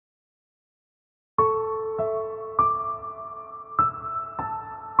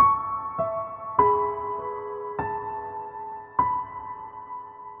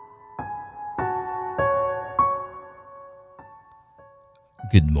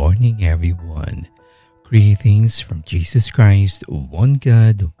Good morning, everyone. Greetings from Jesus Christ, one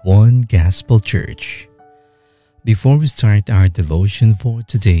God, one Gospel Church. Before we start our devotion for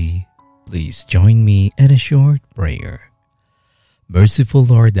today, please join me in a short prayer. Merciful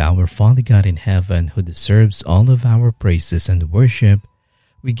Lord, our Father God in heaven, who deserves all of our praises and worship,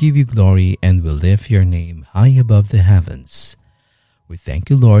 we give you glory and we lift your name high above the heavens. We thank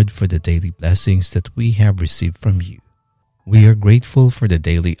you, Lord, for the daily blessings that we have received from you. We are grateful for the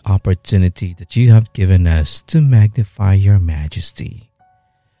daily opportunity that you have given us to magnify your majesty.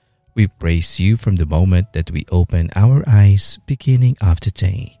 We praise you from the moment that we open our eyes beginning of the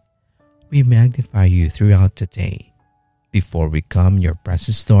day. We magnify you throughout the day. Before we come in your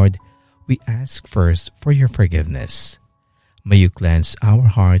presence, Lord, we ask first for your forgiveness. May you cleanse our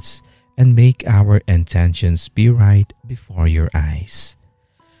hearts and make our intentions be right before your eyes.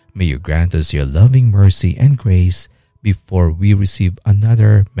 May you grant us your loving mercy and grace before we receive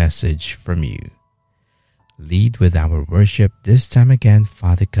another message from you. Lead with our worship this time again,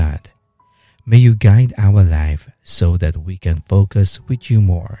 Father God. May you guide our life so that we can focus with you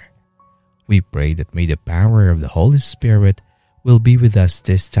more. We pray that may the power of the Holy Spirit will be with us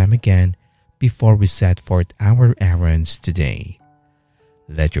this time again before we set forth our errands today.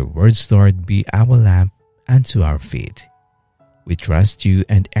 Let your words, Lord, be our lamp unto our feet. We trust you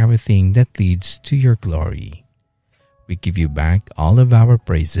and everything that leads to your glory. We give you back all of our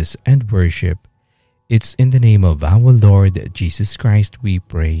praises and worship. It's in the name of our Lord Jesus Christ we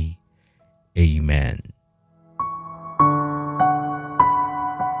pray. Amen.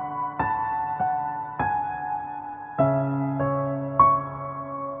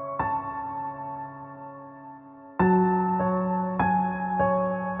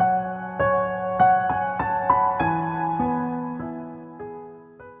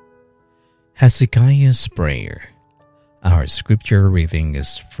 Hezekiah's Prayer. Our scripture reading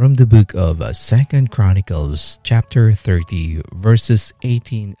is from the book of 2 Chronicles chapter 30 verses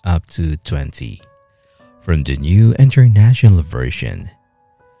 18 up to 20 from the New International Version.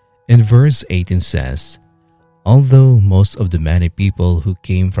 In verse 18 says, "Although most of the many people who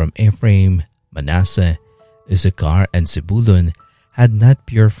came from Ephraim, Manasseh, Issachar, and Zebulun had not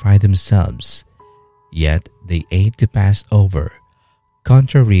purified themselves, yet they ate the Passover,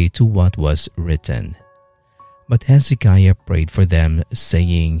 contrary to what was written. But Hezekiah prayed for them,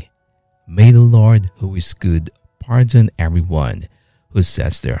 saying, May the Lord, who is good, pardon everyone who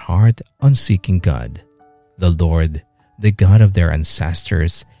sets their heart on seeking God, the Lord, the God of their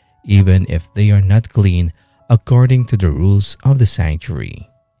ancestors, even if they are not clean according to the rules of the sanctuary.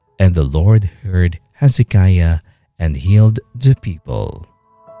 And the Lord heard Hezekiah and healed the people."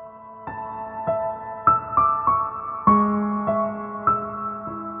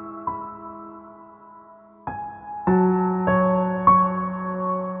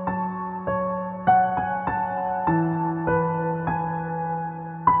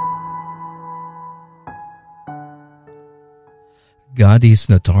 God is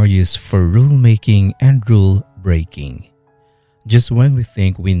notorious for rule-making and rule-breaking. Just when we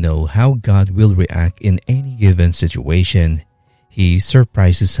think we know how God will react in any given situation, He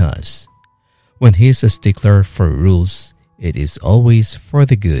surprises us. When He is a stickler for rules, it is always for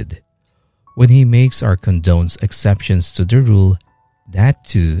the good. When He makes or condones exceptions to the rule, that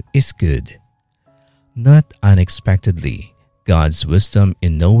too is good. Not unexpectedly, God's wisdom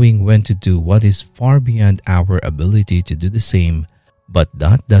in knowing when to do what is far beyond our ability to do the same, but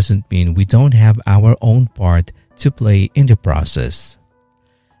that doesn't mean we don't have our own part to play in the process.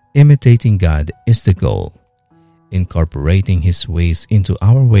 Imitating God is the goal. Incorporating His ways into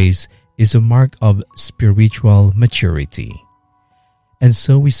our ways is a mark of spiritual maturity. And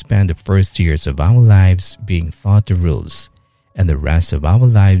so we spend the first years of our lives being taught the rules, and the rest of our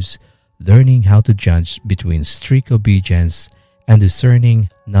lives learning how to judge between strict obedience and discerning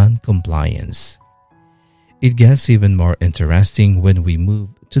non-compliance. It gets even more interesting when we move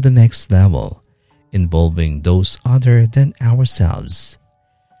to the next level, involving those other than ourselves.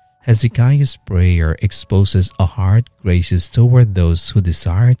 Hezekiah's prayer exposes a heart gracious toward those who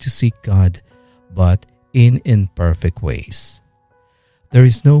desire to seek God, but in imperfect ways. There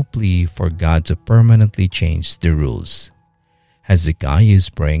is no plea for God to permanently change the rules. Hezekiah is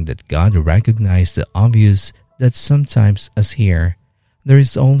praying that God recognize the obvious that sometimes, as here, there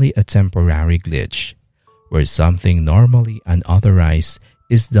is only a temporary glitch, where something normally unauthorized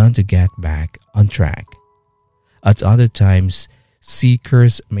is done to get back on track. At other times,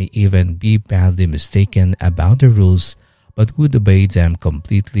 seekers may even be badly mistaken about the rules but would obey them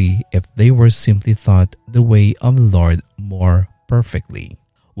completely if they were simply taught the way of the Lord more perfectly.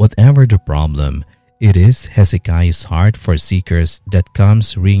 Whatever the problem, It is Hezekiah's heart for seekers that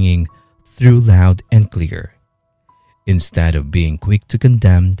comes ringing through loud and clear. Instead of being quick to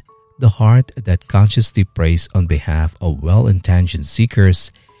condemn, the heart that consciously prays on behalf of well-intentioned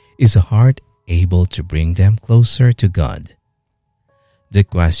seekers is a heart able to bring them closer to God. The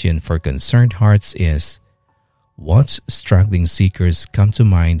question for concerned hearts is, what struggling seekers come to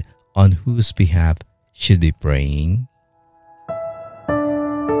mind on whose behalf should be praying?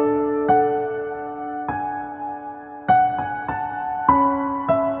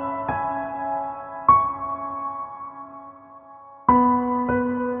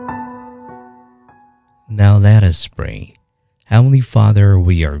 Now let us pray. Heavenly Father,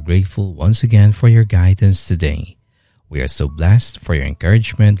 we are grateful once again for your guidance today. We are so blessed for your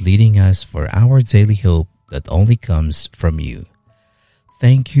encouragement leading us for our daily hope that only comes from you.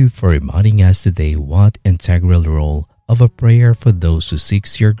 Thank you for reminding us today what integral role of a prayer for those who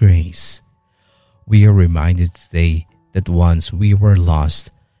seeks your grace. We are reminded today that once we were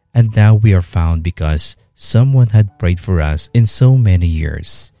lost and now we are found because someone had prayed for us in so many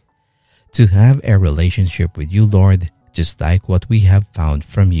years. To have a relationship with you, Lord, just like what we have found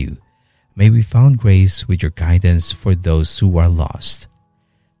from you, may we find grace with your guidance for those who are lost.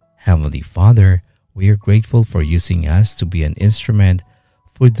 Heavenly Father, we are grateful for using us to be an instrument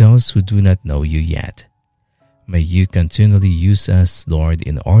for those who do not know you yet. May you continually use us, Lord,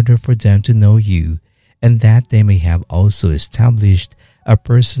 in order for them to know you and that they may have also established a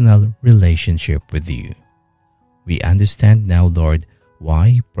personal relationship with you. We understand now, Lord,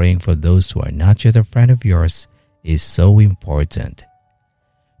 why praying for those who are not yet a friend of yours is so important.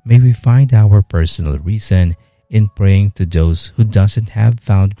 May we find our personal reason in praying to those who doesn't have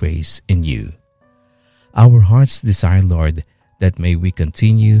found grace in you. Our hearts desire, Lord, that may we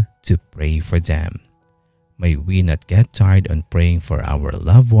continue to pray for them. May we not get tired on praying for our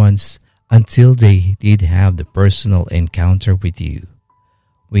loved ones until they did have the personal encounter with you.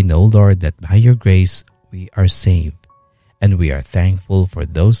 We know, Lord, that by your grace we are saved, and we are thankful for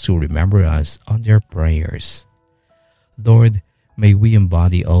those who remember us on their prayers. Lord, may we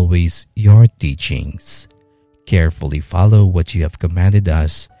embody always your teachings, carefully follow what you have commanded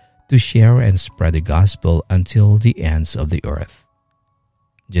us to share and spread the gospel until the ends of the earth.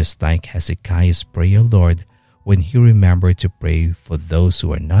 Just like Hezekiah's prayer, Lord, when he remembered to pray for those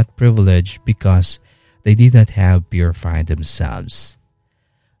who are not privileged because they did not have purified themselves.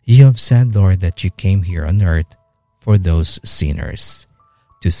 You have said, Lord, that you came here on earth for those sinners,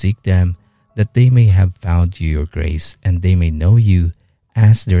 to seek them, that they may have found you your grace and they may know you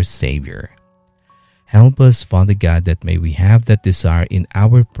as their Savior. Help us, Father God, that may we have that desire in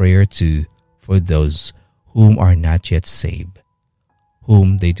our prayer too for those whom are not yet saved,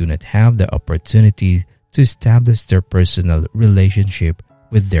 whom they do not have the opportunity to establish their personal relationship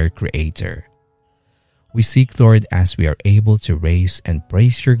with their Creator. We seek, Lord, as we are able to raise and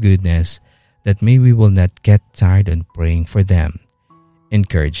praise your goodness, that may we will not get tired on praying for them.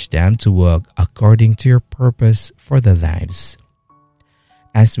 Encourage them to walk according to your purpose for their lives.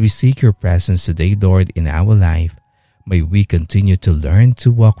 As we seek your presence today, Lord, in our life, may we continue to learn to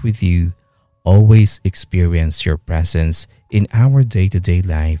walk with you, always experience your presence in our day-to-day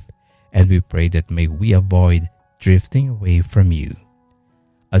life, and we pray that may we avoid drifting away from you.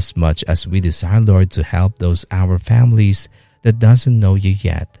 As much as we desire, Lord, to help those our families that doesn't know you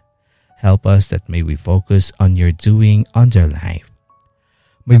yet, help us that may we focus on your doing on their life.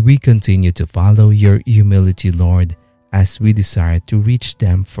 May we continue to follow your humility, Lord, as we desire to reach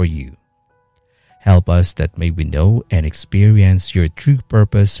them for you. Help us that may we know and experience your true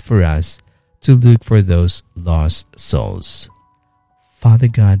purpose for us to look for those lost souls. Father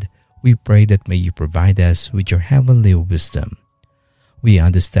God, we pray that may you provide us with your heavenly wisdom. We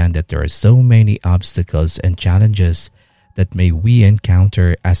understand that there are so many obstacles and challenges that may we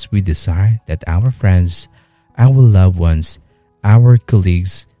encounter as we desire that our friends, our loved ones, our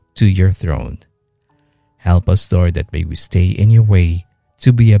colleagues to your throne. Help us, Lord, that may we stay in your way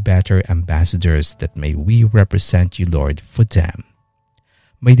to be a better ambassadors, that may we represent you, Lord, for them.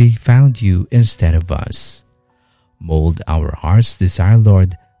 May they found you instead of us. Mold our hearts' desire,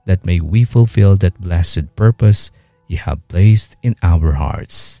 Lord, that may we fulfill that blessed purpose you have placed in our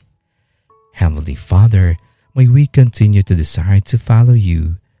hearts. Heavenly Father, may we continue to desire to follow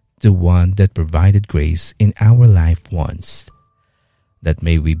you, the one that provided grace in our life once. That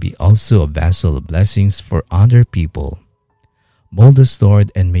may we be also a vessel of blessings for other people. Mold us,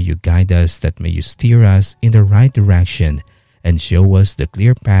 Lord, and may you guide us, that may you steer us in the right direction and show us the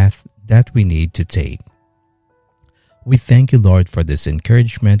clear path that we need to take. We thank you, Lord, for this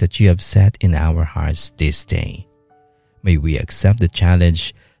encouragement that you have set in our hearts this day. May we accept the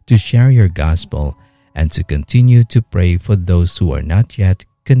challenge to share your gospel and to continue to pray for those who are not yet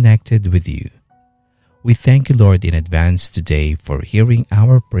connected with you. We thank you, Lord, in advance today for hearing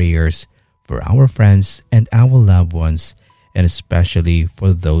our prayers for our friends and our loved ones, and especially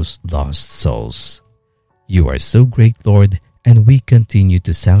for those lost souls. You are so great, Lord, and we continue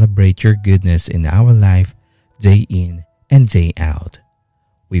to celebrate your goodness in our life day in and day out.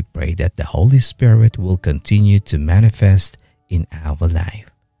 We pray that the Holy Spirit will continue to manifest in our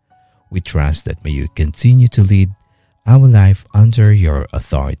life. We trust that may you continue to lead our life under your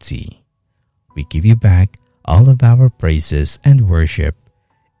authority. We give you back all of our praises and worship.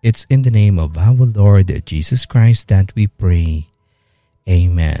 It's in the name of our Lord Jesus Christ that we pray.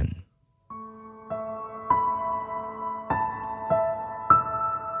 Amen.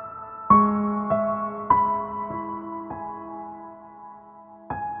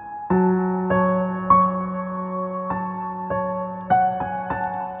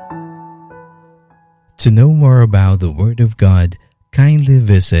 To know more about the Word of God, kindly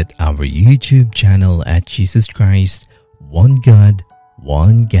visit our YouTube channel at Jesus Christ, One God,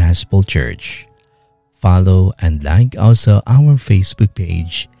 One Gospel Church. Follow and like also our Facebook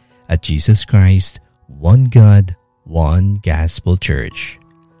page at Jesus Christ, One God, One Gospel Church.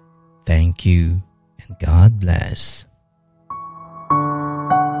 Thank you and God bless.